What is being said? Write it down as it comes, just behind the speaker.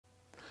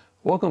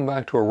Welcome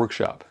back to our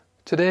workshop.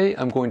 Today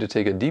I'm going to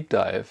take a deep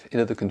dive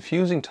into the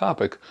confusing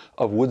topic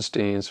of wood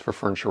stains for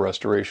furniture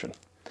restoration.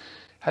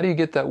 How do you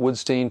get that wood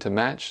stain to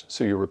match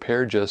so your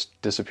repair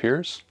just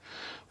disappears?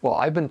 Well,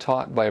 I've been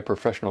taught by a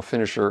professional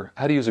finisher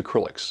how to use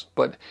acrylics,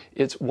 but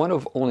it's one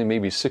of only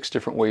maybe 6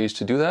 different ways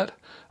to do that.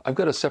 I've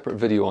got a separate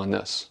video on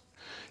this.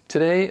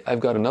 Today I've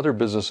got another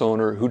business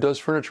owner who does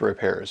furniture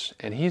repairs,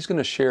 and he's going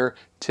to share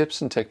tips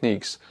and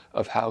techniques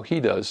of how he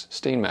does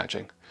stain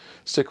matching.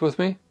 Stick with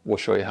me, we'll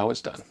show you how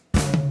it's done.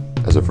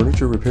 As a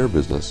furniture repair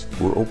business,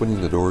 we're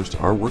opening the doors to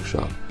our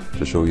workshop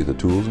to show you the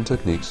tools and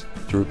techniques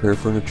to repair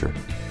furniture.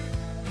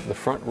 The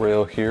front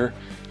rail here,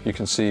 you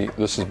can see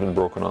this has been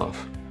broken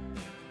off.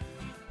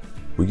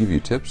 We give you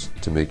tips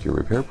to make your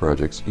repair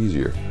projects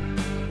easier.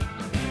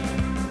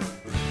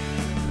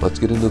 Let's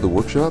get into the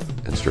workshop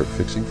and start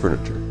fixing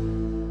furniture.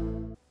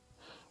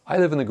 I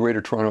live in the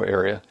Greater Toronto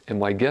area, and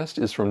my guest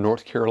is from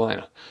North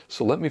Carolina,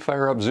 so let me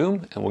fire up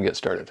Zoom and we'll get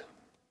started.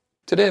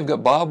 Today I've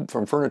got Bob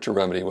from Furniture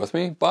Remedy with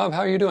me. Bob, how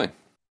are you doing?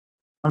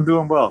 I'm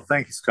doing well.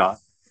 Thank you, Scott.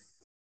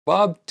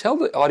 Bob, tell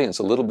the audience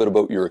a little bit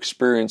about your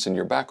experience and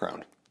your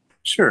background.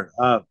 Sure.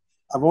 I've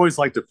always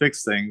liked to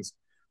fix things.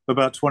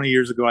 About 20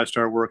 years ago, I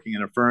started working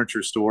in a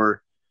furniture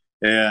store,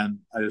 and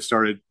I just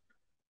started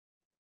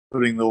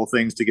putting little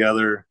things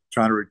together,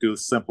 trying to do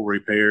simple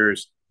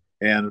repairs.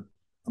 And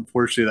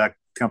unfortunately, that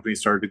company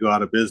started to go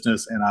out of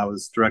business, and I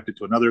was directed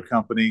to another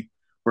company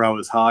where I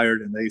was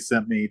hired, and they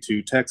sent me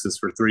to Texas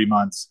for 3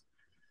 months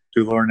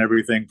to learn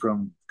everything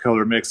from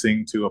color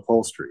mixing to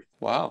upholstery.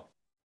 Wow.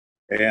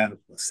 And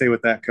stay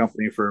with that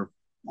company for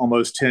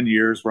almost 10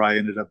 years, where I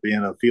ended up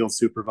being a field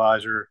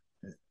supervisor,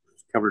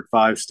 covered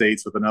 5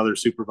 states with another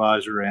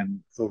supervisor,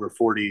 and over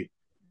 40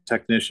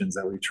 technicians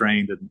that we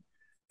trained and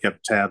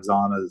kept tabs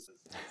on as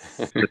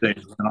the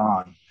days went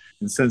on.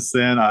 And since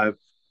then, I've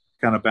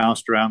kind of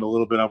bounced around a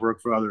little bit. I've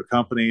worked for other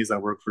companies. I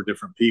worked for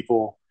different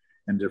people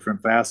in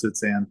different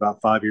facets. And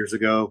about 5 years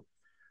ago,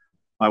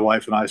 my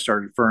wife and I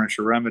started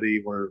Furniture Remedy,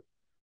 where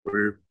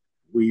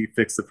we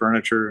fix the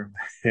furniture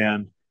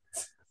and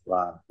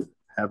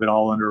have it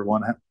all under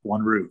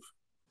one roof.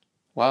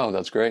 Wow,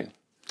 that's great.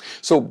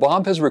 So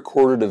Bob has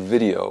recorded a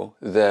video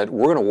that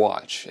we're going to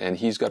watch, and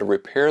he's got a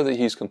repair that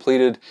he's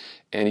completed,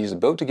 and he's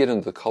about to get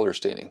into the color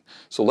staining.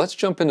 So let's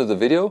jump into the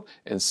video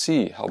and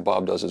see how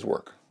Bob does his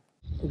work.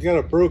 I've got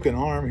a broken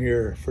arm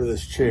here for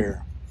this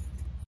chair,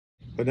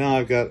 but now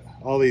I've got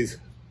all these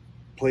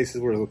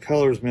places where the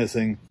color's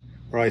missing,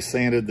 where I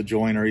sanded the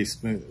joinery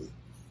smooth.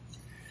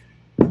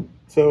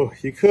 So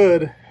you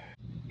could,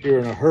 if you're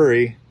in a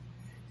hurry,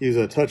 use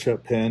a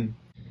touch-up pen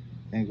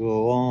and go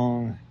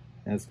along,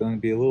 and it's going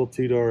to be a little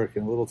too dark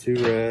and a little too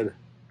red,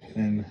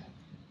 and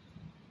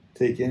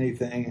take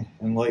anything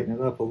and lighten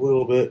it up a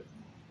little bit,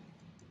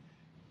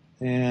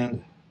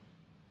 and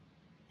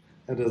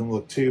that doesn't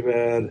look too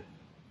bad.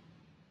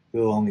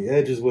 Go along the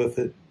edges with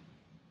it.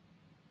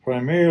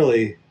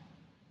 Primarily,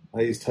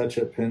 I use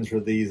touch-up pens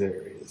for these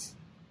areas,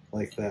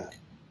 like that.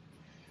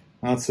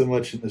 Not so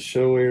much in the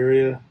show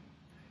area,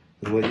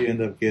 because what you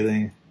end up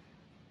getting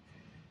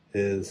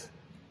is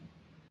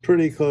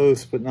pretty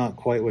close, but not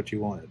quite what you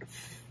wanted.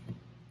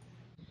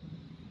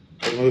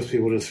 But most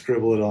people just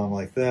scribble it on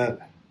like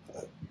that.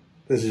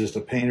 This is just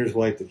a painter's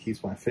wipe that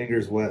keeps my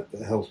fingers wet,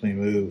 that helps me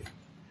move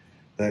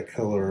that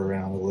color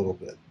around a little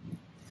bit.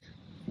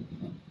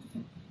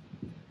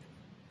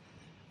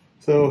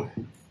 So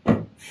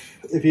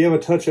if you have a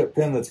touch-up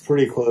pen that's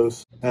pretty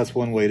close, that's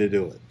one way to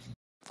do it.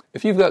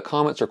 If you've got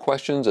comments or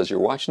questions as you're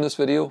watching this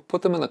video,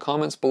 put them in the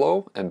comments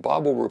below and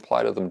Bob will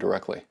reply to them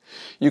directly.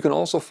 You can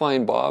also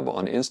find Bob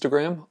on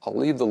Instagram. I'll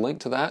leave the link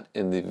to that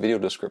in the video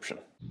description.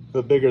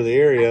 The bigger the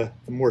area,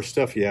 the more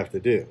stuff you have to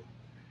do.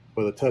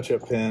 With a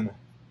touch-up pen,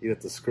 you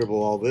have to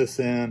scribble all this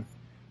in,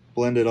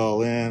 blend it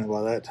all in.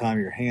 By that time,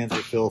 your hands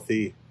are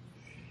filthy.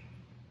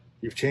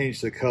 You've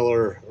changed the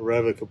color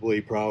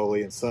irrevocably,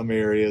 probably, in some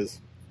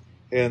areas,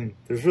 and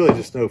there's really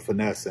just no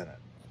finesse in it.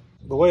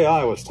 The way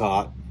I was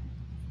taught,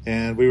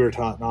 and we were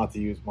taught not to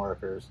use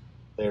markers.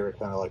 They were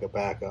kind of like a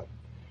backup.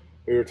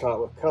 We were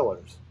taught with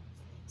colors.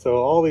 So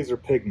all these are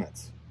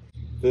pigments.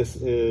 This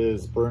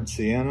is burnt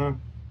sienna,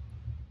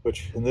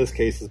 which in this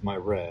case is my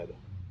red.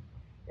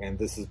 And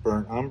this is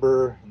burnt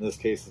umber, in this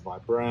case is my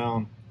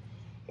brown.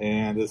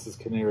 And this is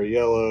canary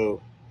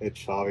yellow,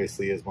 which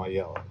obviously is my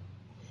yellow.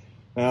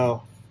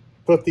 Now,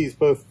 put these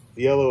both,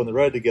 the yellow and the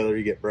red together,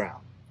 you get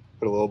brown.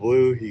 Put a little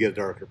blue, you get a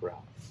darker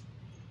brown.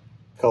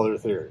 Color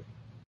theory.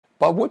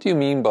 Bob, what do you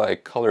mean by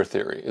color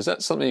theory? Is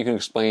that something you can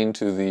explain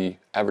to the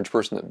average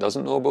person that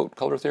doesn't know about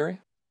color theory?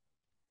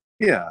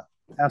 Yeah,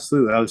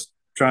 absolutely. I was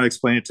trying to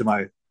explain it to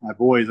my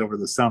boys over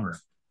the summer.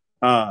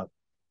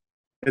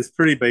 It's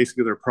pretty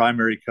basically their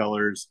primary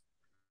colors,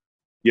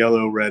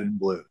 yellow, red, and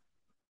blue.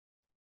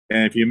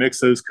 And if you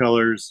mix those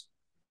colors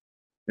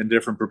in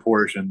different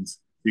proportions,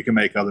 you can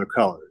make other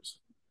colors.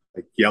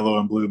 Like yellow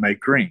and blue make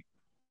green.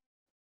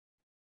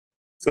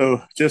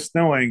 So just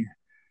knowing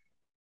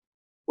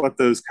what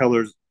those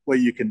colors, what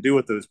you can do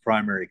with those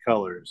primary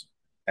colors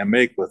and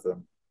make with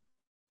them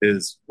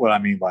is what I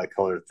mean by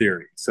color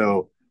theory.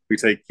 So We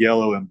take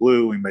yellow and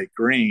blue, we make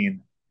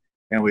green,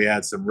 and we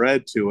add some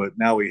red to it.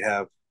 Now we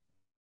have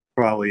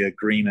probably a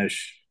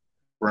greenish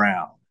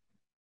brown.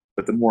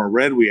 But the more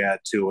red we add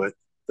to it,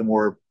 the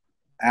more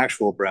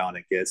actual brown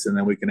it gets. And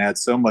then we can add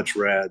so much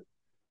red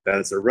that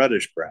it's a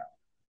reddish brown.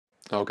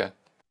 Okay.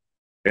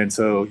 And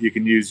so you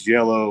can use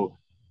yellow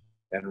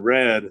and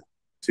red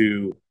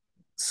to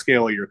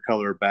scale your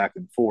color back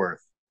and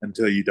forth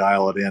until you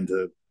dial it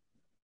into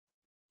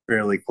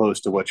fairly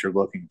close to what you're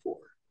looking for.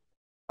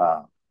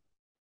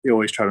 You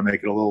always try to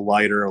make it a little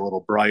lighter, a little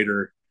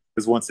brighter,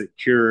 because once it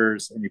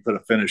cures and you put a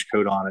finish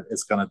coat on it,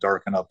 it's going to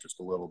darken up just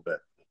a little bit.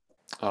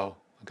 Oh,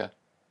 okay.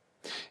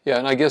 Yeah,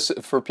 and I guess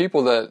for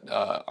people that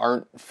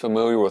aren't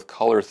familiar with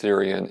color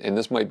theory, and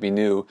this might be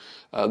new,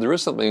 there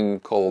is something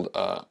called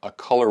a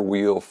color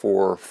wheel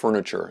for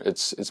furniture.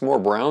 It's more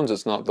browns.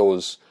 It's not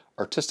those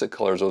artistic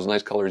colors, those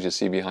nice colors you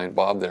see behind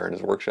Bob there in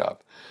his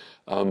workshop.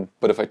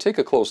 But if I take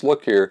a close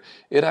look here,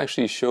 it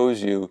actually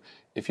shows you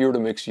if you were to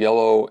mix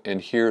yellow and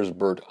here's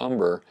burnt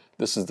umber,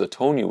 this is the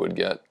tone you would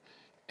get.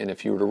 And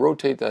if you were to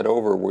rotate that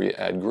over where you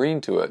add green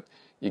to it,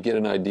 you get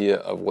an idea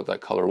of what that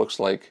color looks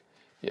like.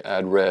 You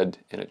add red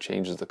and it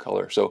changes the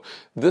color. So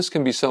this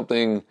can be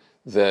something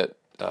that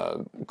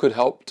could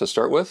help to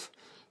start with.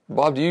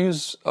 Bob, do you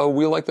use a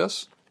wheel like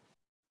this?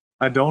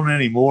 I don't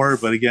anymore,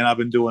 but again, I've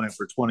been doing it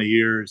for 20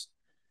 years.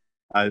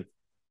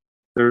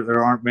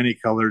 There aren't many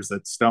colors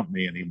that stump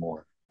me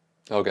anymore.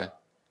 Okay.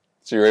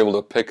 So you're able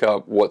to pick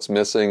up what's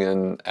missing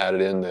and add it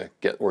in to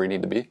get where you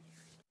need to be?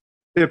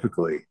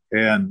 Typically.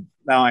 And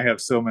now I have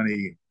so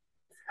many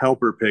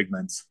helper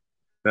pigments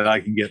that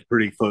I can get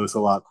pretty close a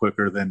lot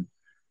quicker than,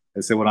 I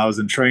said, when I was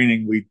in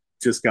training, we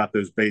just got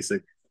those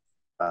basic,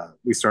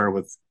 we started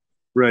with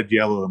red,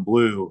 yellow, and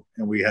blue,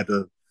 and we had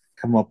to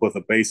come up with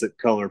a basic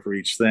color for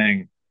each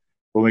thing.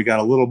 When we got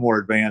a little more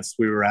advanced,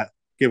 we were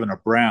given a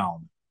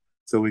brown,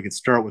 so we could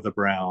start with a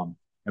brown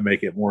and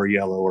make it more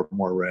yellow or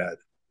more red.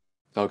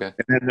 Okay.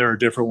 And then there are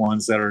different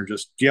ones that are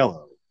just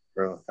yellow,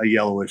 or a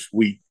yellowish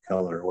wheat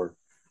color, or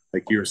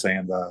like you were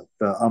saying, the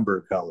umber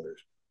colors.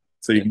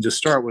 So you can just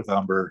start with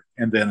umber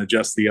and then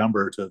adjust the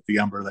umber to the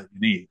umber that you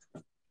need.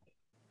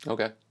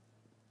 Okay.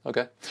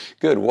 Okay.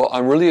 Good. Well,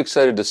 I'm really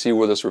excited to see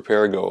where this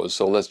repair goes,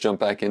 so let's jump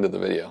back into the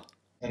video.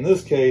 In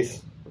this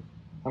case,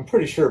 I'm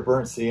pretty sure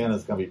burnt sienna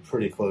is going to be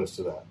pretty close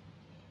to that.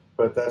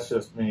 But that's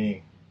just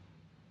me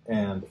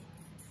and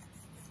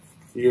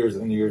years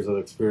and years of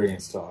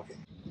experience talking.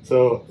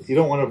 So you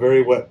don't want a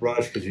very wet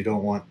brush because you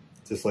don't want,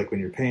 just like when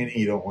you're painting,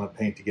 you don't want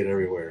paint to get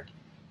everywhere.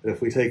 But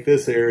if we take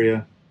this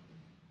area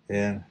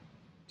and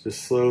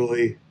just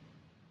slowly,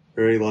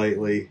 very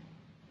lightly,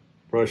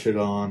 brush it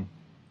on,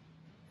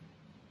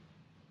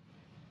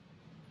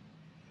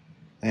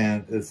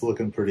 and it's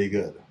looking pretty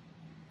good.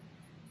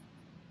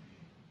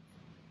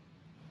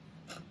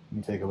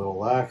 You take a little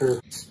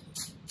lacquer,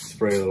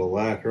 spray a little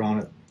lacquer on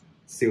it,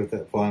 see what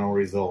that final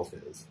result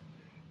is.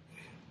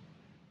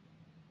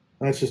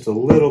 That's just a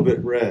little bit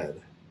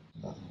red.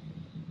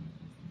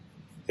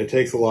 It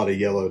takes a lot of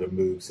yellow to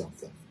move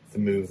something, to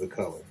move the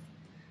color.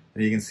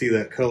 And you can see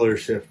that color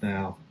shift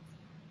now.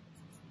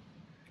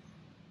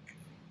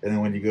 And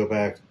then when you go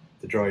back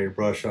to dry your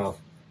brush off,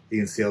 you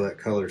can see how that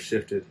color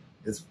shifted.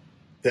 It's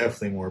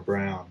definitely more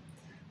brown.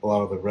 A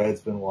lot of the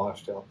red's been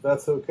washed out.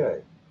 That's okay.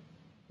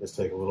 Just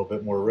take a little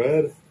bit more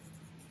red.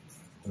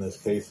 In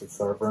this case, it's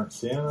our burnt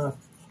sienna.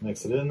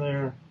 Mix it in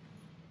there.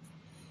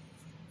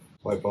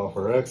 Wipe off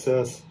our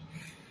excess.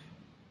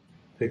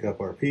 Pick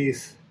up our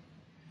piece.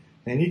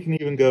 And you can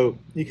even go,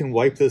 you can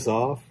wipe this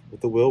off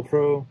with the Wheel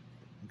Pro,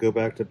 go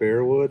back to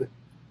bare wood.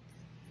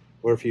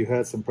 Or if you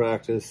had some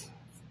practice,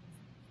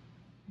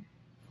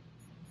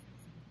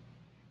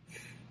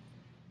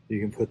 you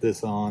can put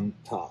this on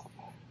top.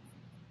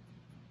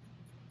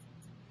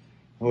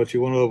 And what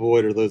you want to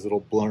avoid are those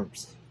little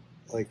blurps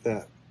like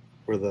that,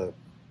 where the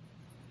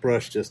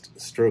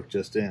stroke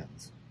just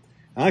ends.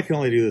 Now, I can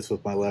only do this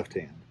with my left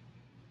hand,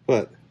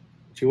 but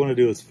what you want to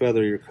do is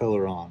feather your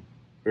color on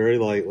very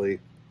lightly,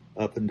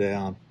 up and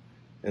down,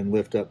 and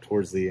lift up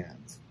towards the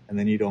ends. And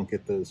then you don't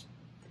get those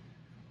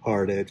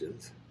hard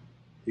edges.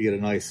 You get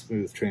a nice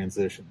smooth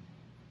transition.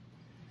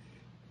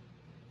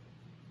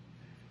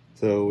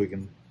 So we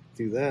can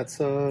do that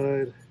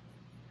side.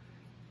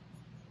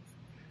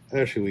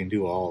 Actually, we can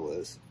do all of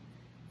this.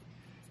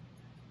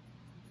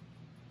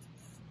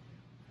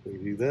 We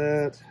do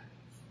that.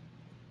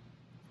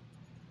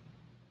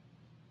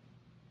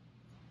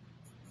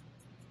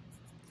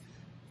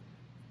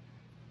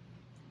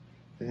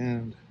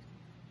 And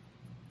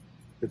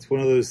it's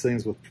one of those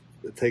things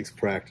it takes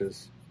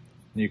practice.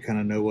 And you kind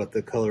of know what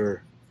the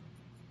color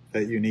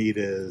that you need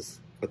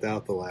is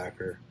without the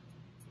lacquer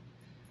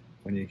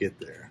when you get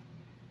there.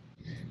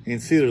 You can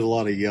see there's a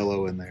lot of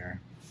yellow in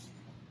there.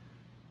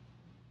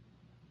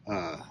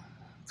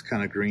 It's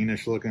kind of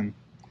greenish looking.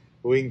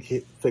 But we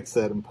can fix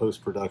that in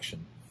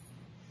post-production.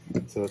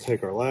 So we'll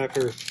take our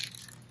lacquer.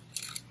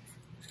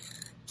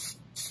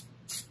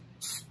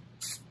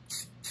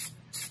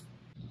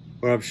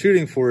 What I'm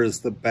shooting for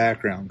is the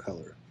background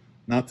color,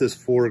 not this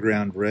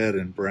foreground red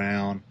and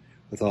brown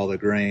with all the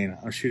grain.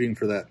 I'm shooting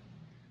for that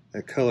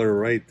color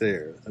right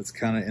there. That's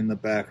kind of in the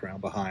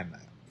background behind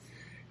that.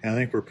 And I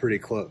think we're pretty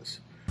close.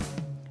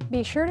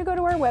 Be sure to go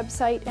to our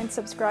website and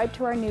subscribe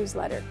to our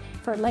newsletter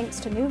for links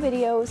to new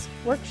videos,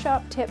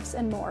 workshop tips,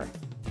 and more.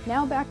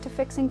 Now back to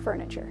fixing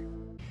furniture.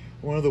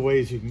 One of the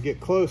ways you can get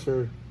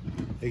closer,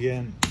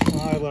 again,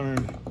 I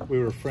learned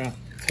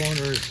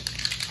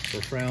toners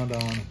were frowned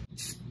on.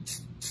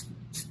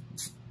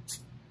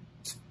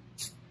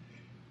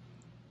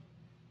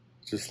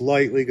 Just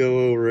lightly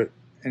go over it,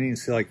 and you can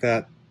see like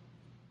that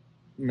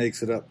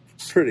makes it up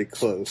pretty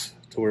close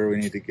to where we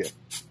need to get.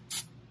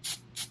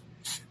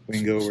 We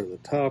can go over the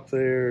top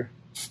there,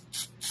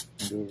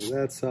 and go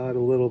over that side a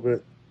little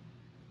bit.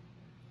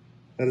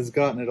 That has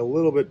gotten it a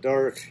little bit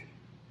dark.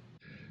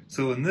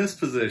 So in this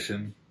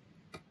position,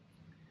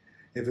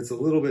 if it's a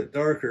little bit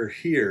darker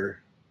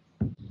here,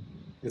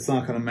 it's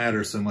not going to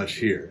matter so much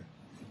here.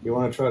 You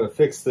want to try to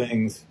fix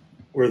things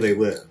where they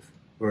live,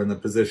 or in the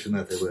position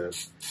that they live,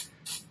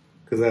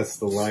 because that's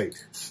the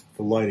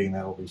lighting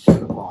that will be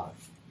shed upon it.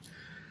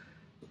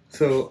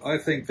 So I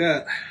think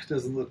that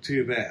doesn't look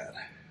too bad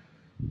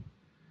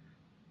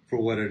for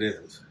what it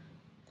is.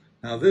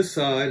 Now this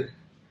side,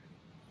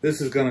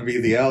 this is going to be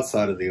the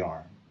outside of the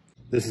arm.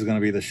 This is going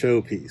to be the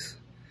showpiece.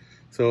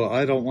 So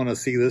I don't want to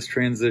see this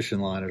transition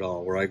line at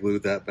all where I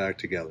glued that back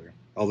together,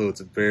 although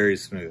it's very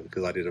smooth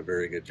because I did a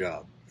very good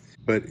job.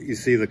 But you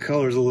see the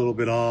color's a little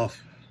bit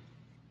off.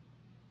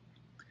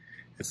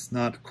 It's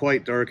not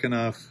quite dark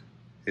enough.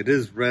 It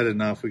is red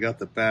enough. We got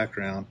the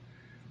background.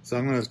 So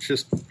I'm going to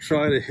just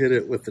try to hit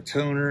it with the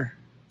toner.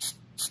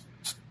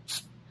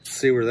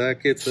 See where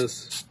that gets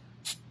us.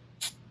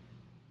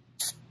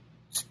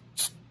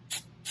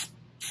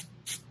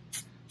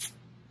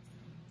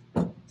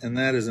 And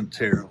that isn't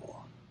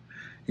terrible.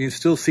 You can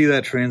still see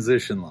that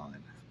transition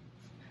line,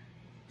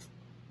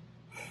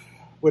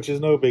 which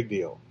is no big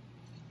deal.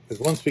 Because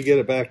once we get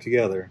it back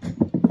together,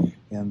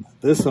 and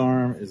this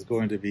arm is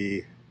going to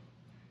be,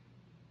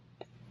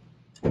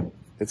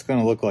 it's going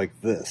to look like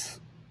this.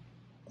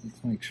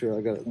 Let's make sure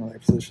I got it in the right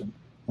position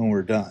when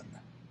we're done.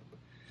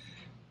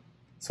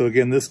 So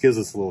again, this gives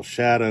us a little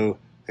shadow.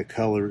 It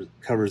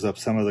covers up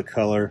some of the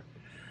color.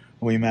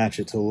 We match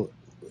it to,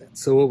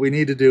 so what we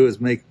need to do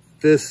is make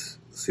this,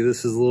 see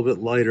this is a little bit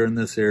lighter in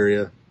this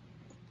area.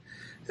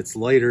 It's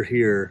lighter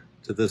here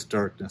to this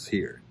darkness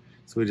here.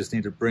 So we just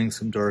need to bring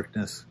some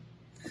darkness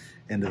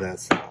into that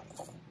side.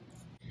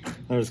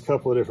 There's a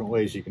couple of different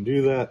ways you can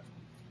do that.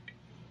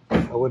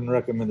 I wouldn't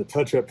recommend the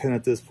touch-up pen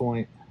at this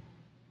point.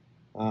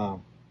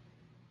 You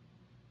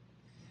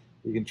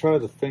can try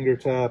the finger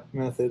tap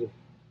method.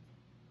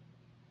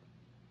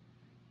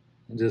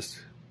 And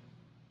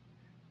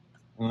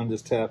I'm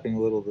just tapping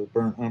a little of the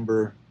burnt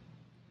umber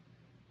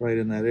right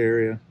in that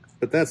area.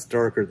 But that's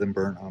darker than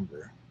burnt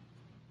umber,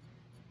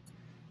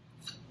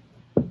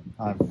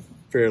 I'm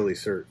fairly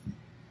certain.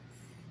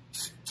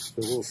 So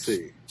we'll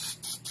see.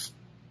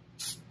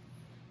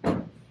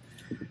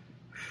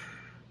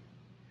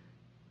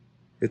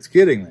 It's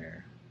getting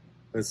there,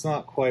 but it's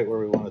not quite where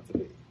we want it to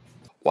be.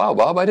 Wow,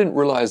 Bob, I didn't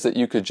realize that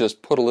you could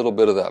just put a little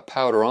bit of that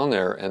powder on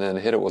there and then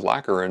hit it with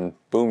lacquer and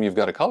boom, you've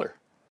got a color.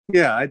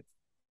 Yeah,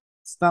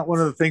 it's not one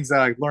of the things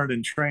that I learned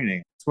in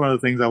training. It's one of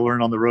the things I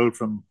learned on the road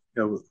from,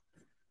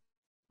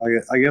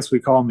 I guess we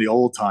call them the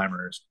old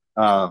timers.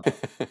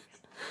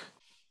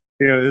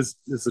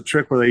 It's a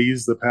trick where they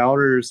use the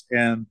powders,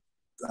 and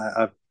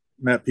I've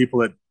met people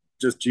that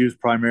just use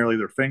primarily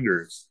their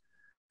fingers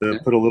to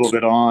put a little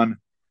bit on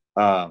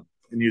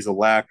and use a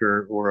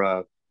lacquer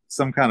or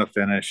some kind of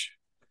finish.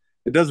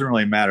 It doesn't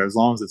really matter as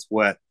long as it's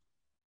wet.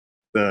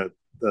 The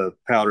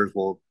powders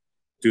will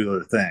do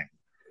their thing.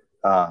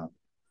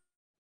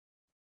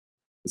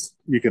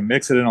 You can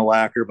mix it in a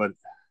lacquer, but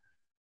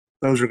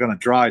those are going to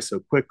dry so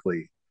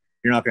quickly,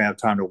 you're not going to have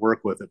time to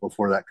work with it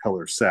before that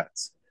color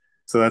sets.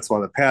 So that's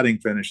why the padding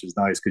finish is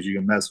nice, because you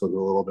can mess with it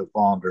a little bit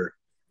longer.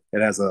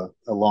 It has a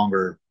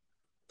longer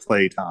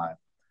play time.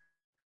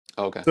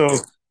 Okay. So,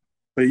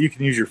 but you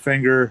can use your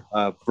finger,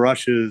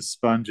 brushes,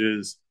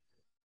 sponges.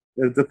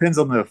 It depends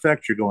on the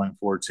effect you're going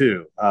for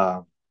too.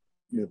 On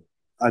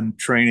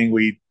training,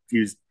 we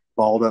use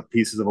balled up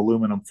pieces of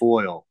aluminum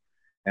foil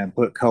and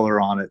put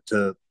color on it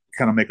to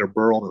kind of make a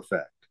burled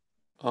effect.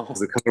 Because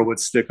the color would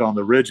stick on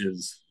the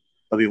ridges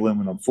of the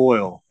aluminum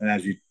foil, and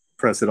as you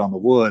press it on the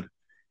wood,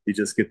 you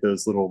just get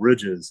those little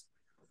ridges.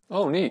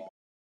 Oh, neat.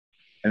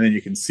 And then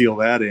you can seal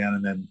that in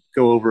and then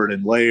go over it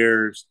in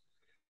layers.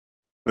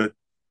 But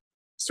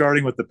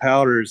starting with the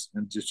powders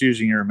and just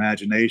using your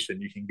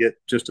imagination, you can get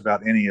just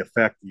about any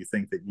effect you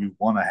think that you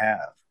want to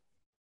have.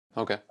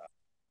 Okay.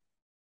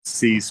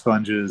 Sea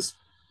sponges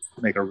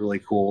make a really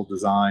cool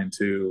design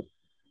too.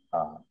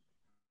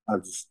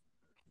 I've just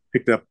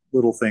picked up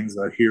little things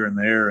here and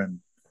there, and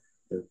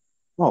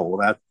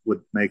that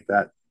would make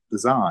that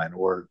design,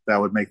 or that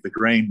would make the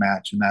grain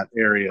match in that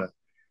area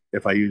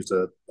if I used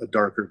a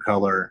darker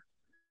color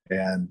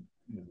and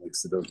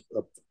instead of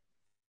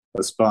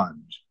a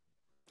sponge.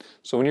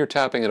 So when you're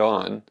tapping it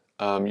on,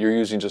 you're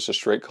using just a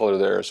straight color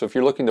there. So if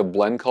you're looking to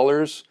blend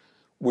colors,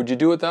 Would you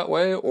do it that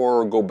way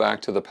or go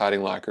back to the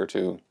padding lacquer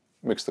to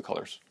mix the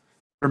colors?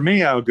 For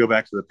me, I would go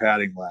back to the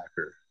padding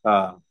lacquer.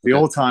 The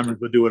old timers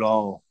would do it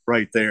all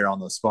right there on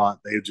the spot.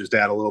 They would just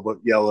add a little bit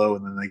yellow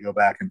and then they go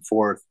back and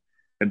forth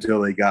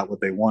until they got what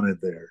they wanted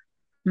there.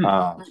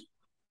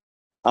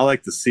 I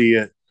like to see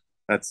it.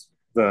 That's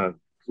the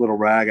little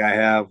rag I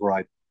have where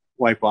I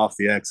wipe off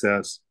the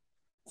excess.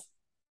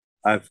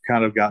 I've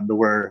kind of gotten to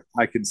where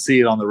I can see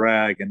it on the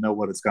rag and know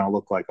what it's going to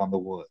look like on the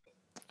wood.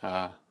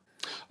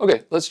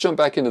 Okay, let's jump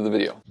back into the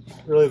video.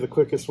 Really, the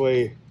quickest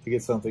way to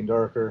get something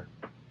darker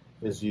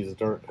is to use a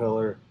dark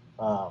color.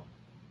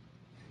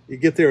 You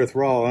get there with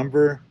raw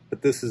umber,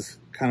 but this is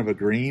kind of a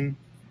green.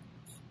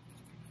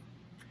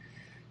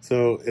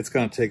 So it's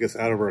going to take us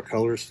out of our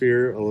color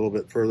sphere a little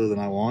bit further than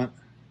I want.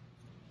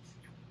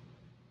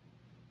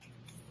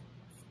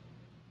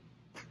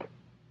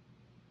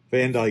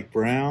 Van Dyke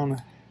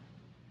Brown,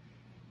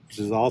 which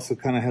is also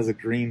kind of has a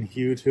green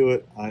hue to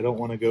it. I don't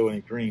want to go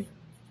any greener.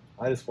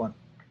 I just want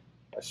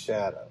a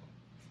shadow.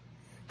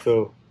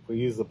 So we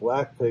use the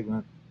black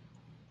pigment,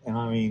 and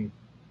I mean,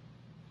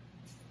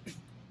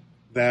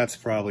 that's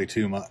probably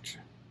too much.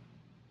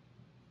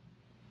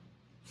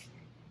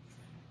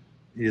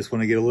 You just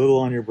want to get a little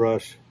on your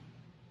brush,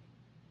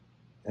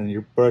 and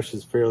your brush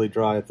is fairly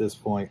dry at this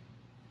point,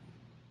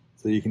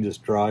 so you can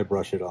just dry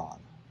brush it on.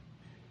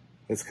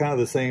 It's kind of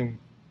the same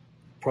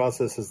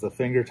process as the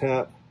finger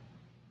tap.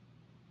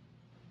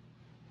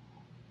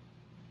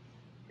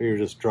 You're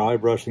just dry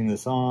brushing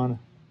this on,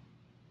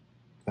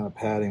 kind of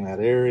patting that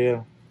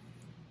area,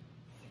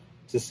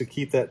 just to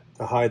keep that,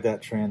 to hide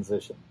that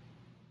transition.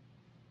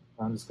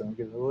 I'm just going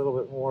to get a little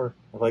bit more.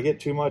 If I get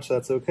too much,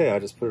 that's okay. I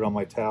just put it on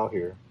my towel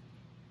here.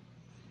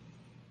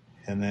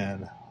 And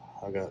then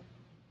I got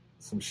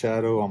some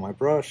shadow on my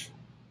brush.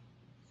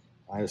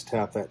 I just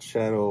tap that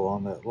shadow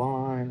on that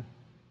line.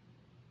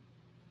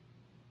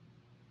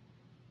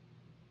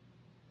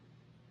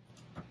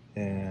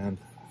 And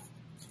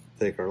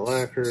take our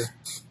lacquer.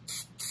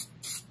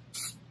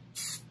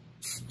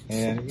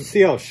 And you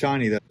see how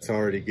shiny that's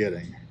already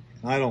getting.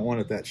 I don't want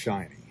it that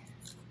shiny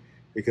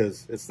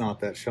because it's not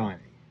that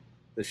shiny.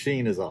 The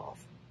sheen is off.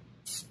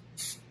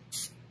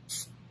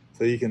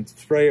 So you can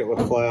spray it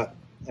with flat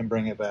and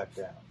bring it back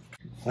down.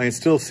 I can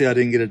still see I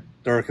didn't get it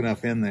dark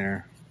enough in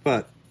there,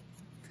 but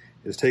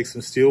just take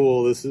some steel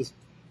wool. This is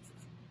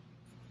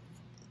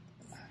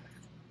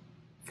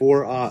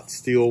 4/0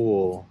 steel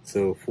wool,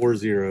 so 4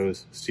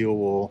 zeros steel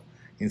wool.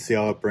 You can see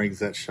how it brings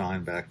that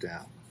shine back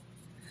down.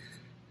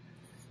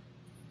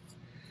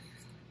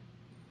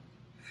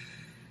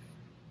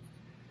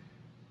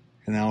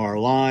 And now our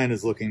line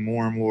is looking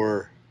more and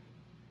more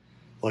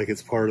like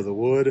it's part of the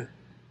wood,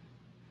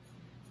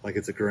 like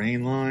it's a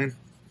grain line,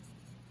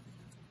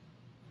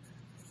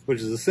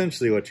 which is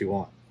essentially what you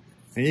want.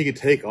 And you can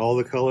take all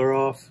the color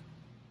off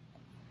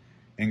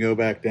and go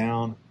back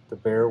down to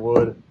bare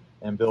wood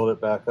and build it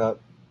back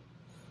up.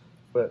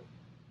 But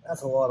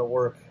that's a lot of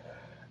work.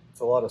 It's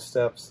a lot of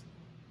steps,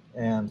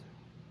 and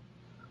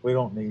we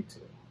don't need to.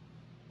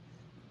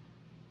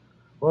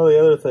 One of the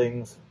other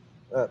things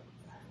that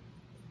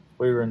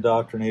we were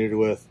indoctrinated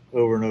with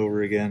over and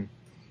over again,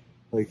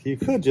 like you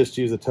could just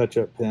use a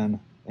touch-up pen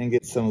and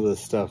get some of this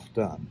stuff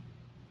done.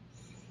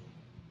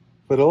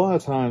 But a lot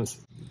of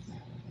times,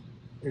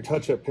 your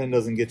touch-up pen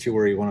doesn't get you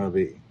where you want to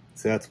be.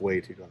 So that's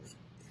way too dark.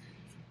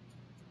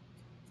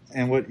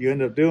 And what you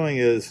end up doing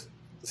is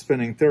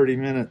spending 30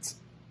 minutes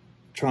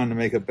trying to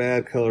make a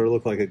bad color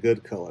look like a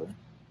good color,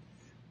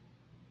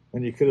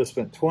 when you could have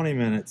spent 20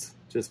 minutes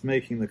just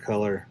making the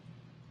color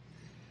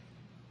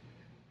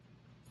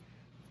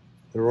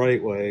the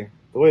right way,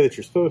 the way that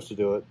you're supposed to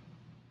do it.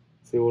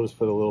 See, we'll just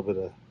put a little bit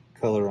of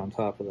color on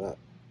top of that.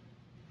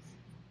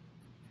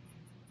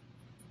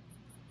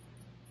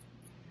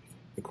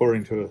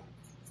 According to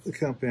the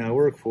company I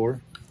work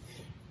for,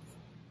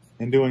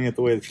 and doing it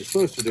the way that you're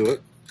supposed to do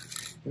it,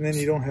 and then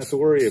you don't have to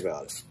worry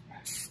about it.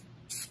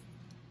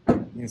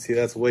 You can see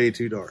that's way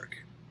too dark.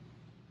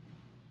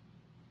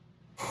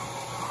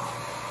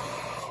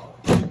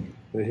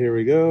 But here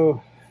we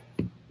go,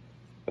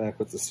 back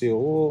with the steel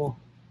wool.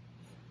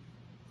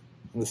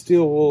 And the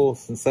steel wool,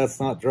 since that's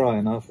not dry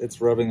enough, it's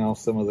rubbing off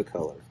some of the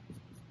color.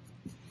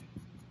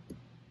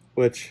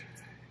 Which,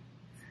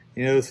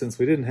 you know, since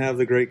we didn't have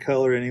the great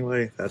color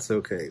anyway, that's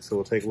okay. So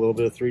we'll take a little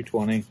bit of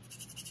 320,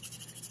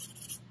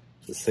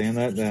 just sand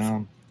that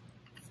down.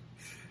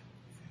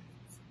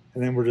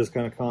 And then we're just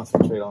going to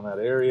concentrate on that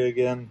area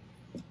again.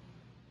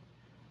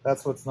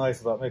 That's what's nice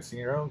about mixing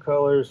your own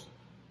colors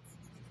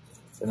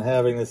and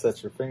having this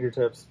at your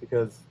fingertips,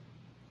 because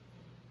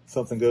if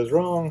something goes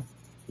wrong,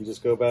 you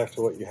just go back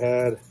to what you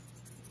had,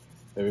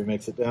 maybe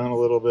mix it down a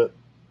little bit,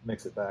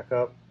 mix it back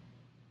up.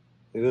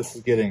 See, this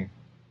is getting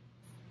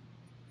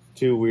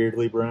too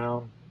weirdly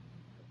brown,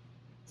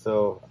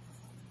 so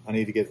I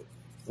need to get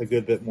a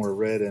good bit more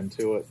red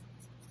into it.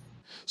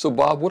 So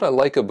Bob, what I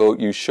like about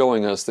you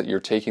showing us that you're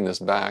taking this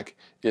back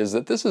is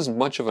that this is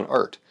much of an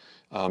art.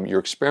 You're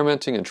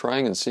experimenting and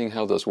trying and seeing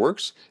how this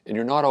works, and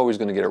you're not always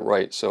going to get it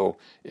right, so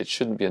it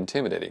shouldn't be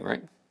intimidating,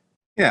 right?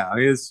 Yeah,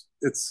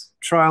 it's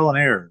trial and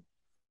error.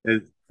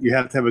 You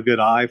have to have a good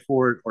eye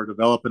for it or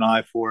develop an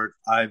eye for it.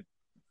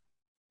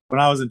 When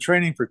I was in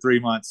training for 3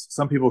 months,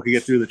 some people could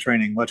get through the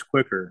training much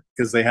quicker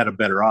because they had a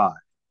better eye.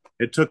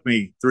 It took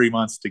me 3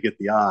 months to get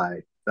the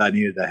eye that I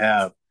needed to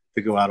have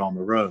to go out on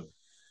the road.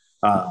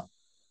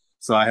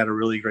 So I had a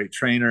really great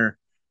trainer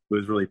who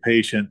was really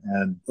patient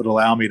and would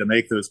allow me to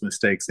make those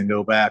mistakes and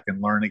go back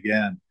and learn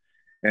again.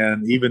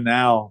 And even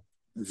now,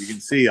 as you can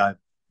see, I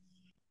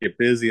get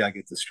busy, I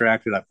get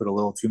distracted, I put a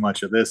little too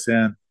much of this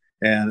in,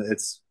 and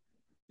it's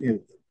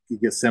you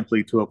get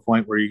simply to a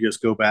point where you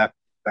just go back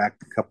a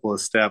couple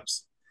of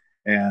steps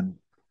and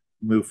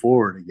move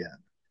forward again,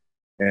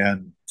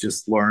 and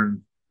just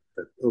learn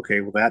that,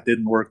 okay, well, that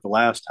didn't work the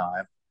last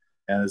time,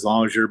 and as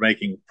long as you're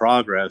making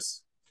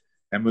progress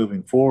and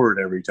moving forward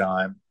every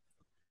time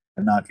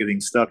and not getting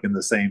stuck in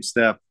the same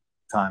step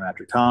time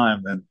after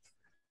time, then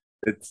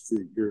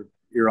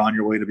you're on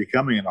your way to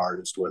becoming an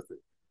artist with it.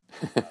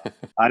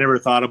 I never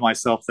thought of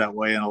myself that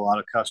way, and a lot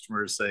of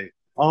customers say,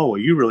 oh,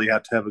 well, you really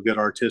have to have a good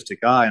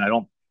artistic eye, and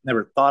I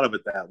never thought of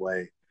it that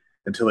way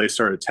until they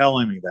started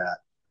telling me that.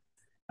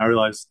 I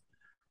realized,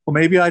 well,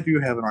 maybe I do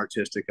have an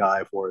artistic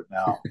eye for it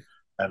now,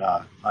 and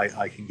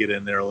I can get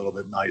in there a little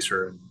bit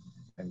nicer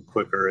and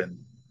quicker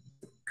and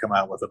come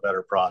out with a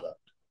better product.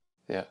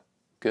 Yeah,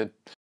 good.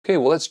 Okay,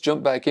 well, let's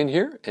jump back in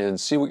here and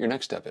see what your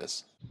next step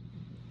is.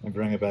 And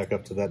bring it back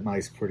up to that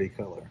nice, pretty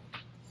color.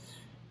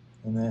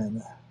 And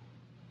then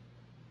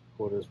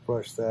we'll just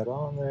brush that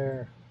on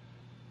there.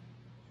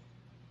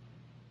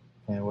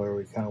 And where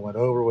we kind of went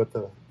over with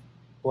the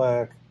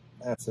black,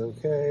 that's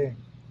okay.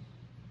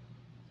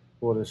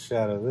 We'll just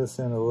shadow this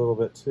in a little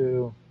bit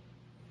too.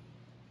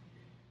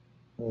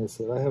 Like I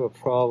said, I have a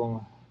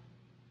problem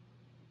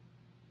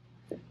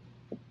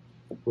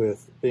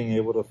with being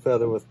able to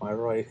feather with my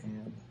right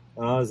hand.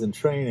 When I was in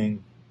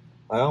training,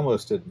 I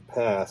almost didn't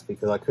pass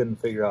because I couldn't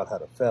figure out how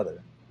to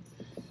feather.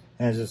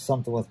 And it's just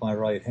something with my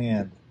right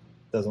hand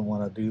doesn't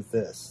want to do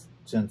this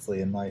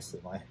gently and nicely.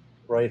 My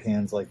right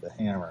hand's like the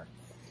hammer.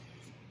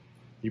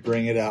 You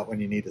bring it out when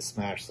you need to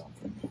smash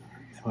something.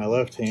 My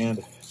left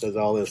hand does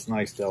all this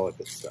nice,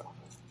 delicate stuff.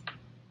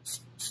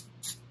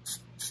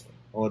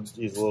 I'll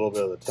use a little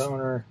bit of the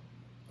toner,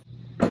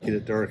 get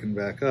it darkened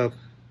back up,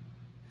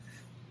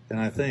 and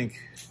I think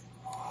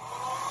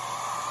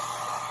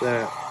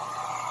that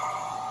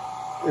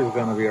is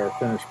going to be our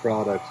finished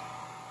product.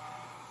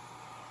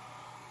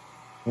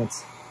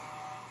 Let's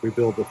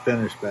rebuild the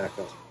finish back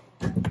up.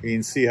 You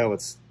can see how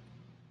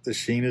the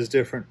sheen is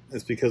different.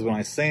 It's because when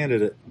I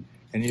sanded it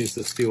and used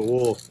the steel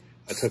wool,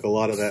 I took a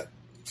lot of that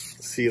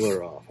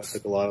sealer off. I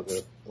took a lot of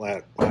the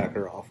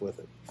lacquer off with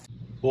it.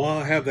 While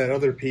I have that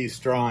other piece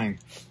drying,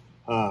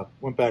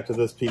 went back to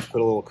this piece, put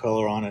a little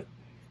color on it,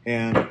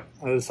 and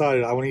I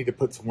decided I need to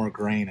put some more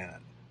grain in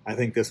it. I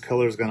think this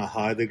color is going to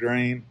hide the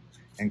grain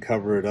and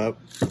cover it up.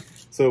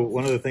 So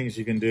one of the things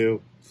you can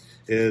do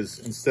is,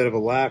 instead of a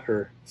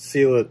lacquer,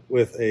 seal it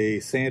with a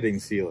sanding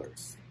sealer,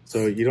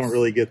 so you don't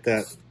really get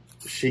that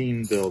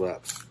sheen build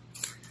up.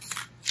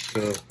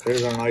 So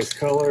there's our nice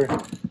color.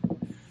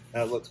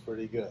 That looks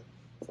pretty good.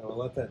 So I'll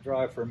let that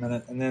dry for a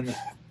minute, and then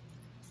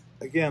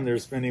again,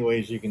 there's many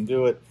ways you can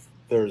do it.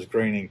 There's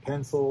graining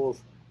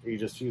pencils, or you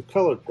just use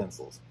colored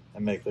pencils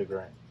and make the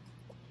grain.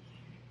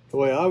 The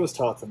way I was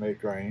taught to make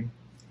grain,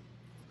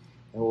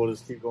 and we'll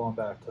just keep going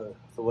back to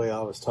the way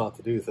I was taught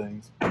to do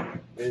things,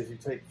 is you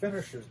take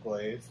finisher's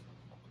glaze,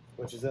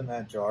 which is in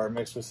that jar,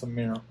 mixed with some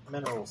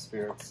mineral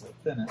spirits to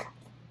thin it,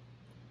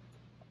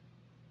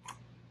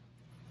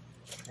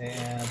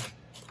 and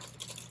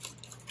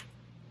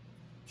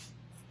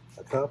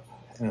a cup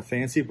and a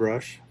fancy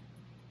brush.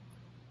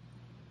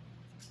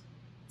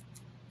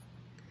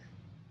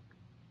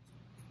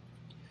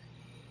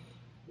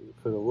 You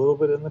put a little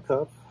bit in the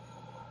cup.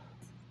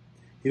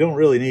 You don't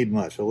really need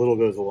much. A little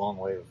goes a long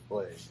way with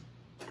glaze.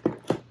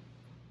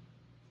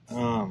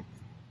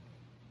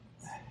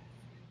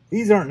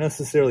 These aren't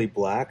necessarily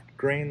black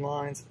grain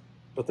lines,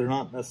 but they're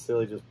not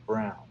necessarily just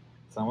brown.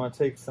 So I'm going to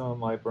take some of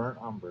my burnt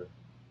umber,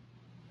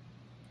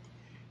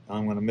 and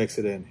I'm going to mix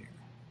it in here.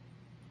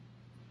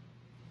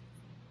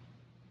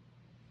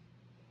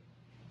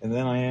 And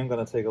then I am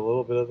going to take a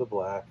little bit of the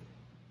black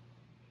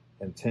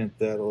and tint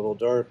that a little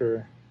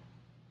darker.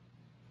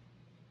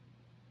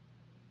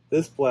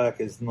 This black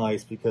is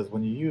nice because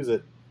when you use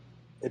it,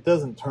 it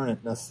doesn't turn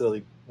it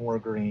necessarily more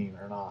green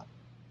or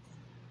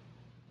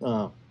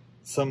not.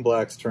 Some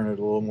blacks turn it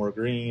a little more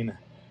green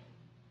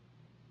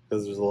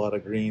because there's a lot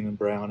of green and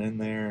brown in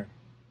there,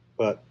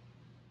 but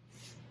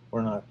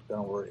we're not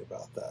going to worry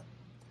about that.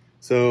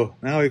 So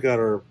now we've got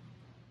our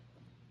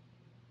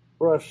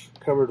brush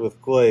covered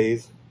with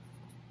glaze,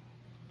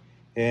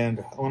 and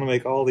I want to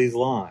make all these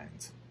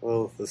lines.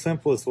 Well, the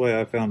simplest way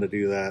I found to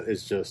do that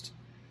is just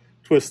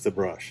twist the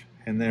brush.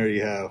 And there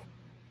you have,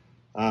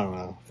 I don't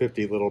know,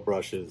 50 little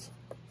brushes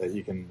that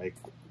you can make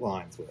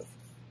lines with.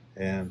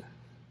 And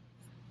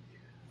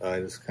I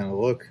just kind of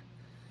look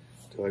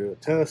till I do a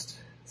test,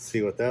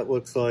 see what that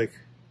looks like,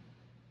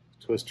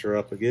 twist her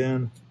up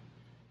again,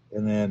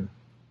 and then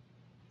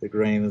the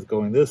grain is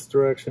going this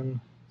direction,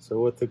 So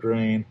with the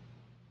grain,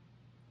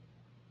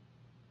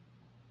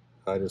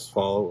 I just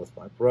follow it with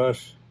my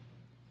brush,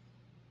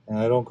 and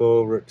I don't go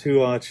over it too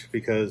much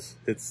because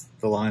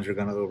the lines are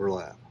going to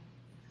overlap.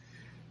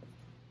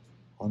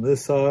 On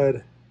this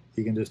side,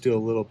 you can just do a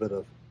little bit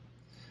of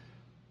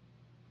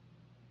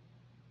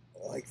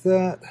like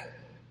that.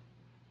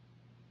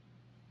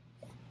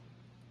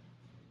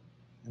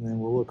 And then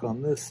we'll look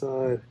on this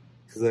side,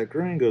 because that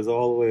grain goes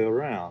all the way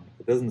around.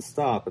 It doesn't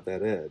stop at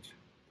that edge.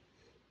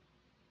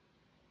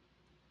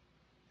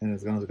 And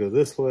it's going to go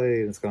this way,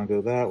 and it's going to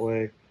go that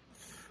way.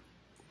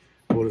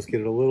 We'll just get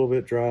it a little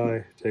bit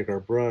dry, take our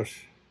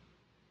brush,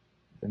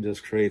 and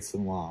just create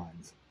some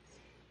lines.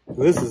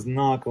 This is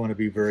not going to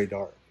be very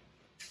dark.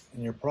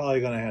 And you're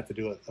probably going to have to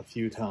do it a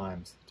few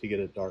times to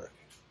get it dark,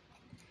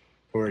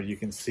 where you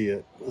can see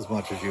it as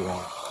much as you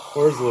want,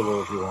 or as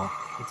little as you want.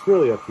 It's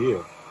really up to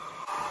you.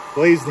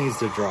 Glaze needs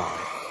to dry,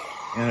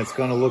 and it's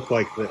going to look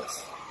like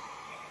this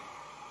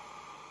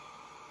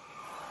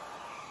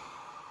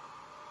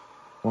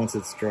once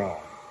it's dry.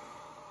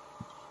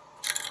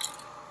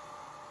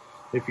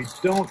 If you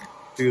don't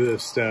do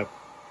this step,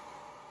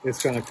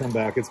 it's going to come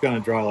back. It's going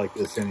to dry like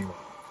this anyway.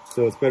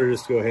 So it's better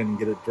just to go ahead and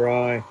get it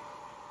dry.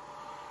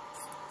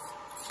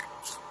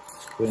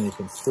 Then you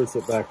can switch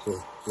it back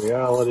to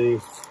reality.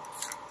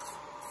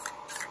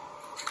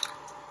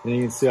 And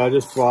you can see I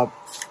just brought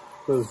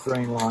those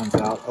grain lines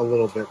out a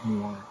little bit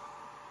more.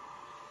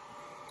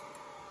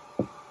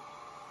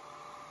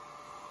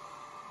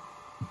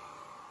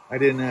 I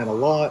didn't add a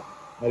lot.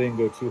 I didn't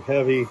go too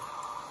heavy.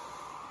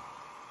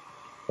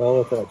 I'll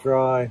let that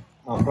dry.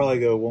 I'll probably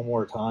go one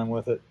more time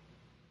with it.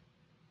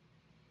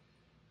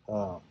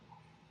 Because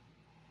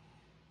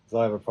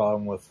I have a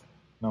problem with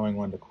knowing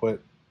when to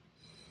quit,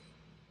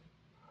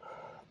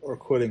 or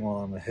quitting while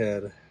I'm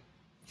ahead.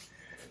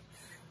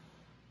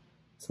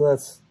 So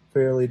that's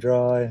fairly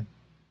dry.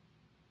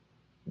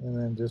 And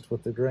then just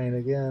with the grain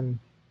again,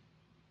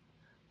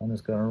 I'm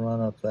just going to run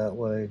up that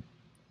way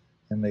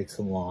and make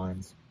some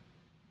lines.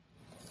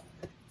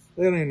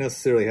 They don't even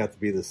necessarily have to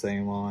be the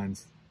same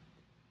lines.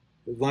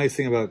 The nice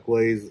thing about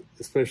glaze,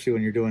 especially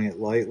when you're doing it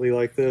lightly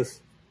like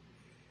this,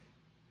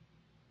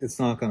 it's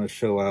not going to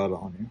show out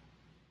on you.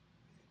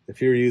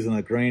 If you're using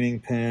a graining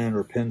pen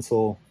or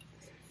pencil,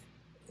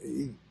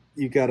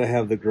 you got to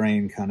have the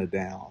grain kind of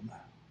down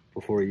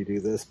before you do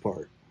this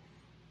part.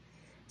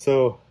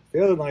 So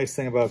the other nice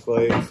thing about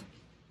glaze,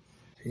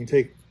 you can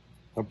take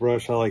a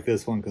brush. I like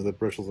this one because the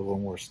bristle's a little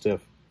more stiff.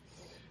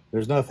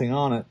 There's nothing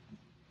on it.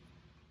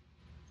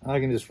 I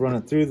can just run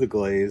it through the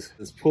glaze.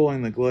 It's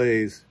pulling the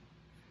glaze,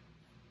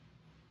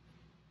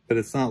 but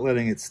it's not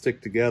letting it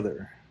stick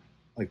together.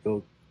 Like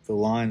the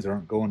lines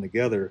aren't going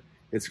together.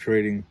 It's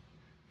creating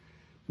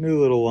new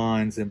little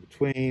lines in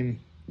between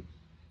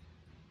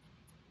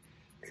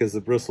because the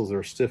bristles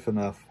are stiff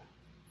enough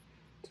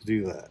to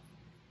do that.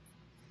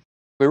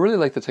 I really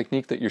like the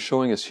technique that you're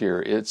showing us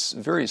here. It's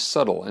very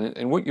subtle,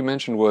 and what you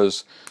mentioned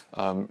was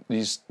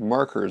these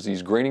markers,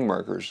 these graining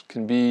markers,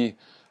 can be,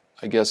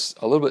 I guess,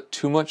 a little bit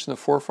too much in the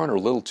forefront or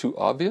a little too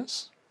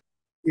obvious.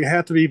 You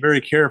have to be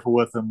very careful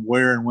with them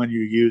where and when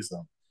you use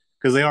them,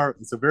 because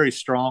it's a very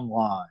strong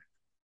line,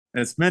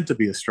 and it's meant to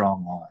be a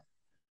strong line.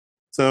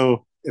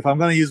 So if I'm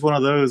going to use one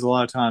of those, a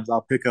lot of times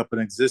I'll pick up an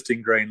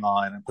existing grain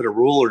line and put a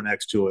ruler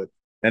next to it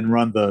and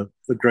run the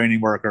graining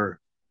marker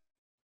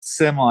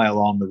semi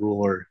along the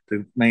ruler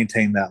to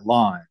maintain that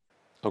line.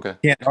 Okay.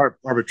 You can't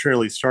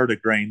arbitrarily start a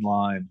grain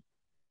line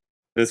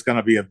that's going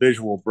to be a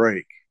visual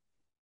break.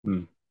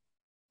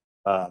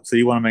 So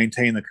you want to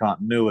maintain the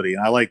continuity.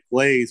 And I like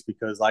glaze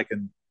because I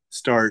can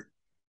start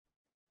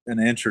an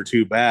inch or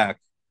two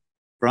back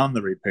from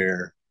the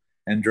repair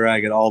and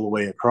drag it all the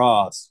way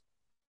across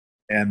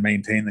and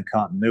maintain the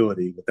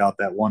continuity without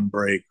that one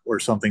break or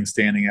something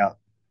standing out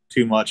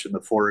too much in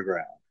the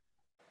foreground.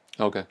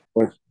 Okay.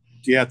 But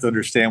you have to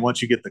understand,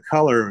 once you get the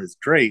color, it's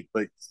great,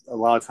 but a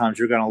lot of times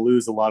you're going to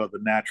lose a lot of the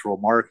natural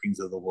markings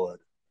of the wood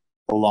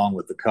along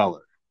with the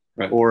color.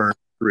 Right. Or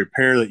the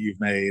repair that you've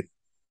made,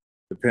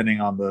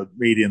 depending on the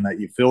medium that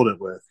you filled it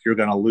with, you're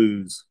going to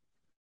lose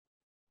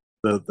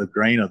the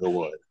grain of the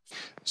wood.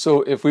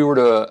 So if we were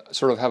to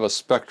sort of have a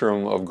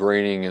spectrum of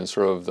graining, and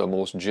sort of the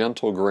most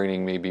gentle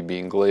graining maybe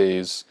being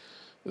glaze,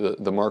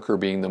 the marker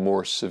being the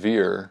more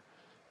severe,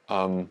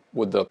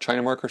 would the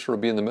China marker sort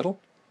of be in the middle?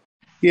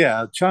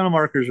 Yeah, China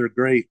markers are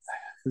great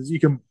because you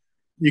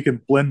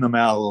can blend them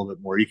out a little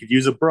bit more. You could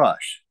use a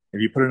brush. If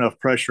you put enough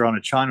pressure on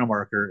a China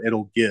marker,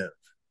 it'll give.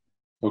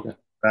 Okay.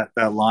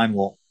 That line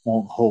won't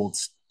hold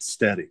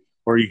steady.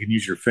 Or you can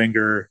use your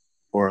finger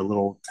or a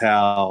little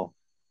towel,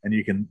 and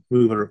you can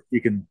move it.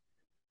 You can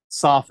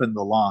soften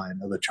the line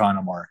of the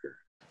China marker.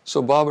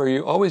 So Bob, are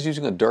you always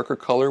using a darker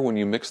color when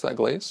you mix that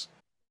glaze?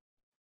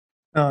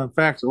 In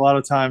fact, a lot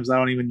of times I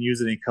don't even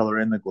use any color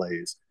in the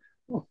glaze.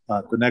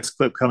 The next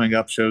clip coming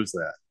up shows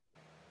that.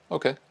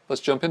 Okay, let's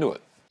jump into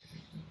it.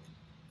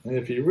 And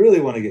if you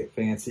really want to get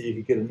fancy, you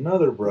could get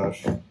another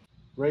brush,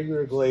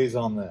 regular glaze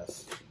on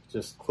this,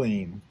 just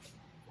clean.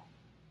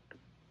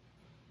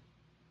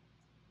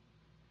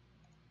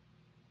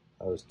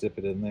 I'll just dip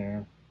it in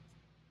there.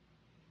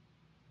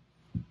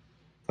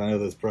 I know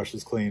this brush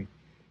is clean.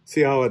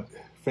 See how it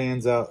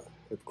fans out,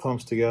 it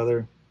clumps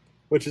together,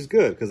 which is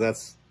good because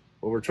that's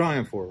what we're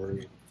trying for.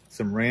 We're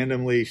some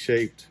randomly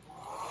shaped,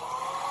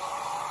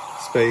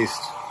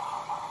 spaced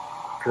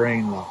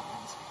grain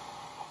lines.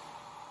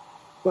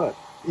 But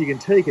you can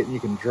take it and you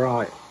can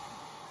dry it.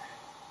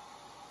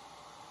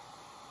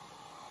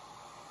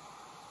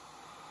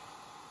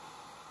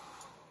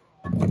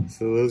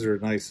 So those are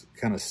nice,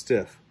 kind of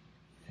stiff.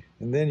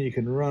 And then you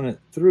can run it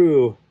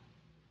through,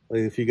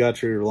 like if you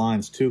got your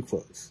lines too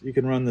close, you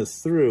can run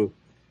this through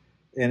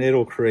and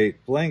it'll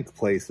create blank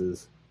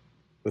places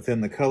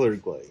within the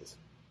colored glaze.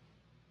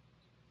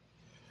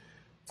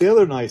 The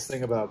other nice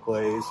thing about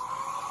glaze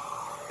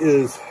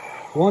is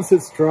once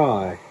it's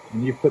dry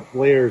and you put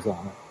layers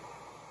on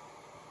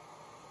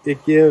it,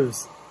 it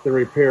gives the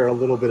repair a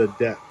little bit of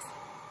depth.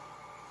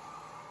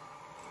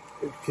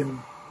 It can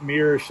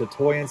mirror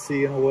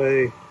chatoyancy in a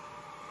way,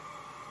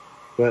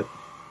 but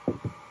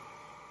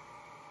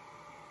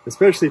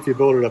especially if you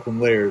build it up in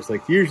layers,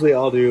 like usually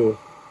I'll do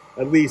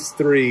at least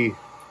 3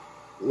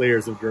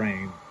 layers of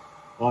grain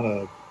on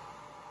a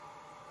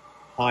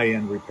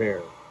high-end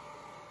repair,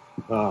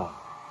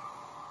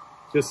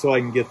 just so I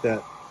can get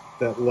that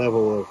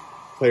level of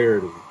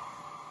clarity.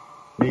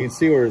 And you can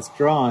see where it's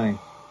drying,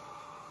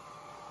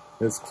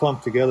 it's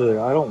clumped together there.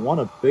 I don't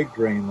want a big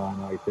grain line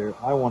right there.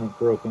 I want it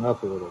broken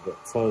up a little bit.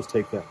 So I'll just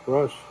take that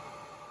brush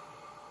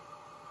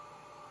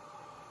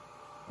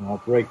and I'll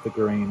break the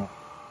grain up.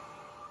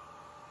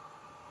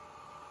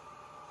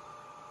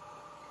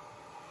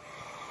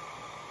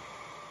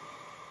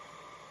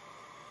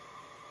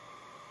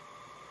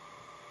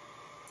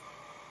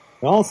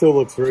 It also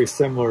looks very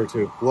similar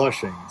to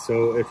blushing.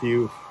 So if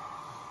you've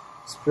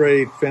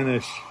sprayed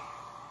finish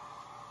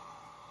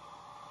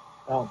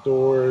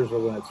outdoors or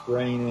when it's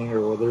raining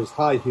or when there's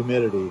high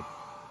humidity,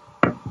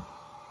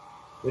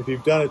 if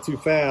you've done it too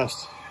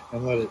fast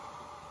and let it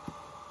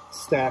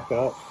stack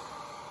up,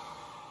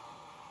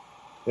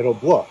 it'll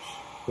blush,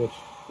 which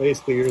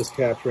basically you're just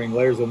capturing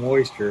layers of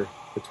moisture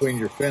between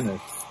your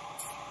finish.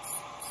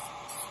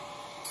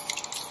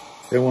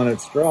 And when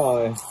it's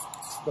dry,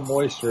 the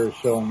moisture is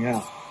showing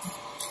out.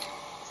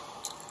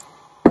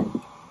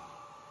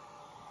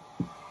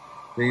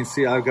 You can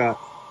see I've got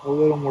a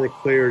little more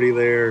clarity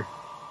there,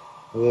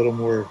 a little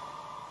more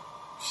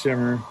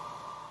shimmer.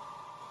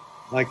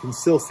 I can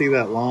still see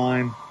that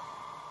line,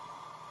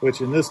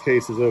 which in this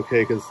case is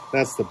okay because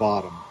that's the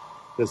bottom.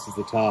 This is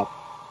the top.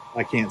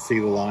 I can't see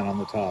the line on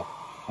the top.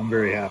 I'm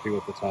very happy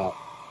with the top.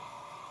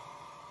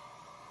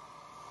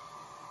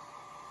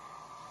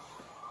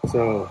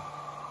 So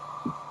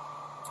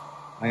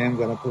I am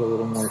going to put a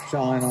little more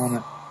shine on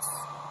it.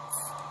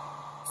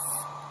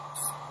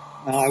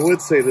 Now I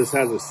would say this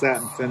has a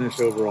satin finish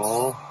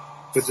overall,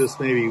 but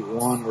just maybe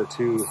 1 or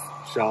 2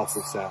 shots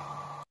of satin.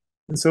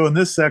 And so in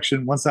this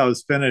section, once I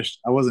was finished,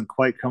 I wasn't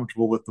quite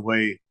comfortable with the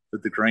way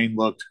that the grain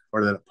looked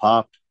or that it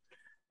popped.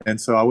 And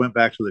so I went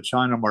back to the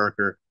China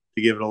marker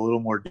to give it a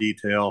little more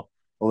detail,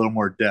 a little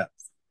more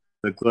depth.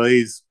 The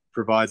glaze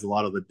provides a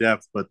lot of the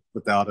depth, but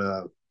without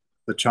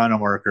the China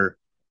marker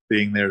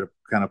being there to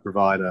kind of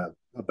provide a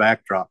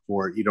backdrop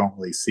for it, you don't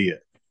really see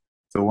it.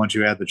 So once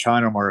you add the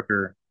China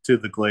marker to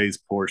the glaze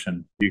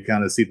portion, you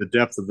kind of see the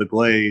depth of the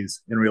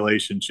glaze in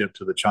relationship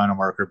to the China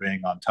marker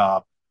being on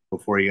top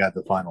before you add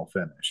the final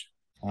finish.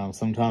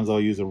 Sometimes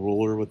I'll use a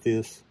ruler with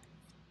this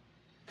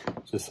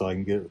just so I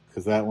can get,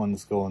 because that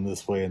one's going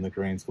this way and the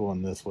grain's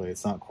going this way.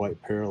 It's not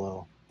quite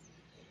parallel.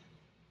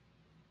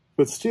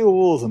 But steel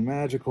wool is a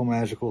magical,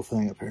 magical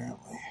thing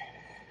apparently.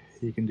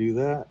 You can do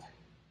that.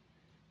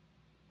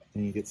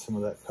 And you get some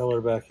of that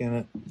color back in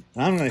it.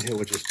 And I'm going to hit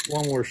with just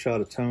 1 more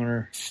shot of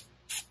toner.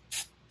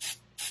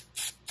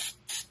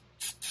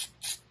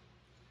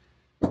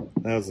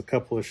 That was a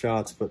couple of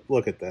shots, but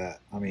look at that.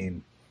 I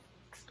mean,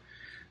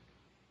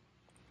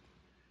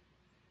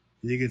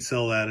 you can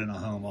sell that in a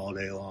home all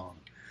day long,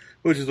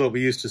 which is what we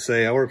used to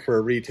say. I worked for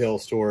a retail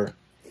store,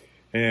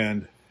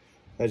 and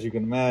as you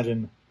can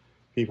imagine,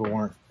 people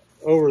weren't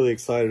overly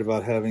excited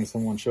about having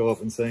someone show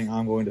up and saying,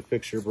 I'm going to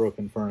fix your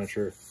broken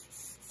furniture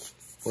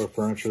or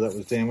furniture that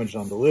was damaged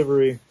on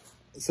delivery.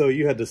 So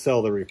you had to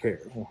sell the repair.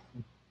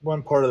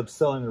 One part of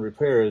selling the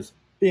repair is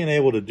being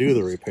able to do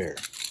the repair.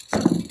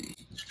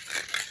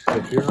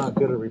 If you're not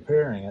good at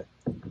repairing it,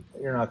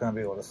 you're not going to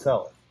be able to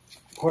sell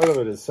it. Part of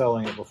it is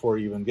selling it before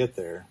you even get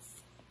there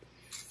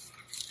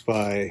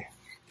by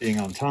being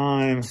on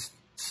time,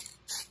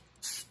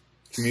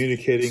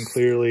 communicating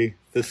clearly.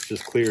 This is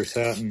just clear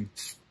satin.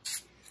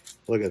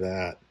 Look at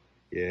that.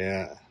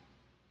 Yeah.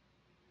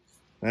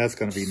 That's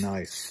going to be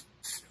nice.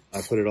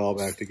 I put it all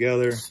back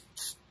together.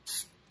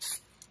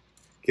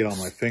 Get all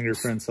my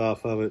fingerprints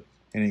off of it.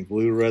 Any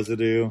glue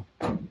residue.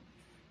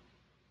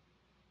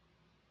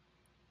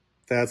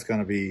 That's going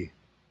to be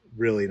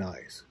really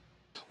nice.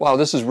 Wow,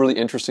 this is really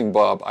interesting,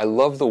 Bob. I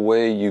love the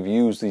way you've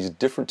used these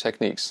different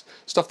techniques,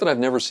 stuff that I've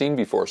never seen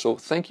before, so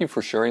thank you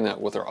for sharing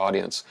that with our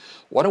audience.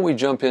 Why don't we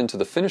jump into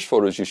the finished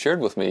photos you shared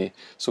with me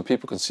so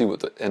people can see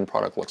what the end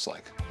product looks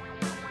like.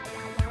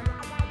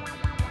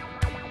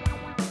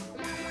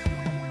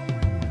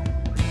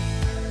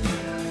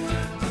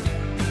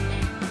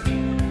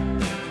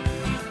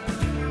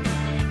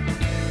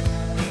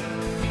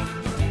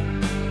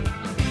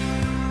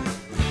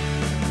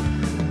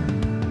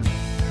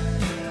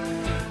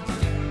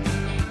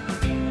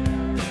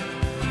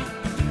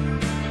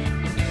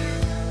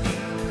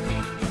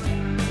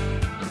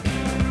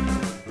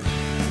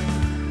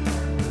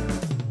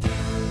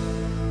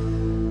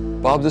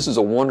 Bob, this is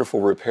a wonderful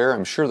repair.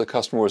 I'm sure the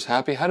customer was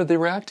happy. How did they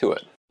react to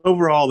it?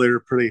 Overall, they were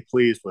pretty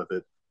pleased with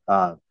it.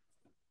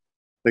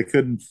 They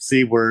couldn't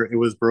see where it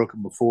was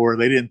broken before.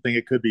 They didn't think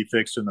it could be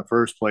fixed in the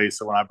first place.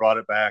 So when I brought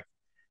it back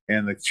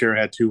and the chair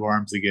had two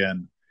arms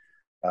again,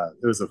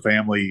 it was a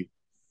family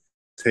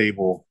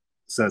table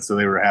set, so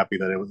they were happy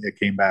that it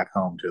came back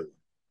home to them.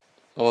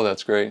 Oh,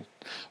 that's great.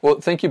 Well,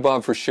 thank you,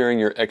 Bob, for sharing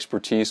your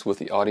expertise with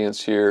the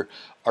audience here.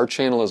 Our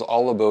channel is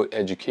all about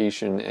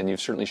education, and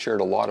you've certainly shared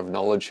a lot of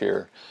knowledge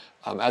here.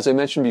 As I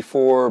mentioned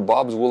before,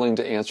 Bob's willing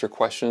to answer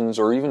questions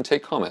or even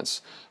take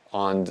comments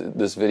on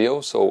this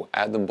video, so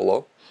add them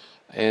below.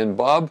 And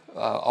Bob,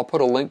 I'll put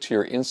a link to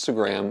your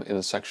Instagram in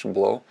the section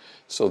below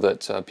so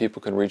that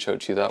people can reach out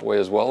to you that way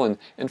as well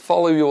and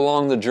follow you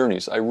along the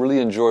journeys. I really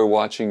enjoy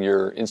watching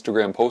your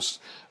Instagram posts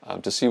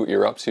to see what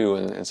you're up to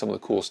and some of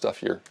the cool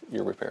stuff you're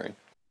repairing.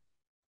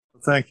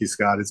 Thank you,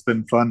 Scott. It's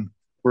been fun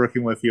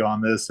working with you on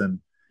this, and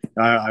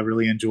I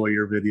really enjoy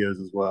your videos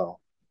as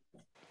well.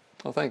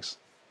 Well, thanks.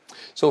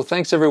 So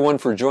thanks everyone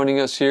for joining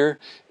us here.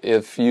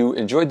 If you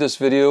enjoyed this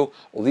video,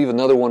 we'll leave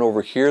another one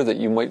over here that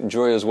you might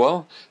enjoy as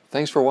well.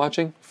 Thanks for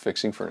watching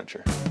Fixing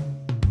Furniture.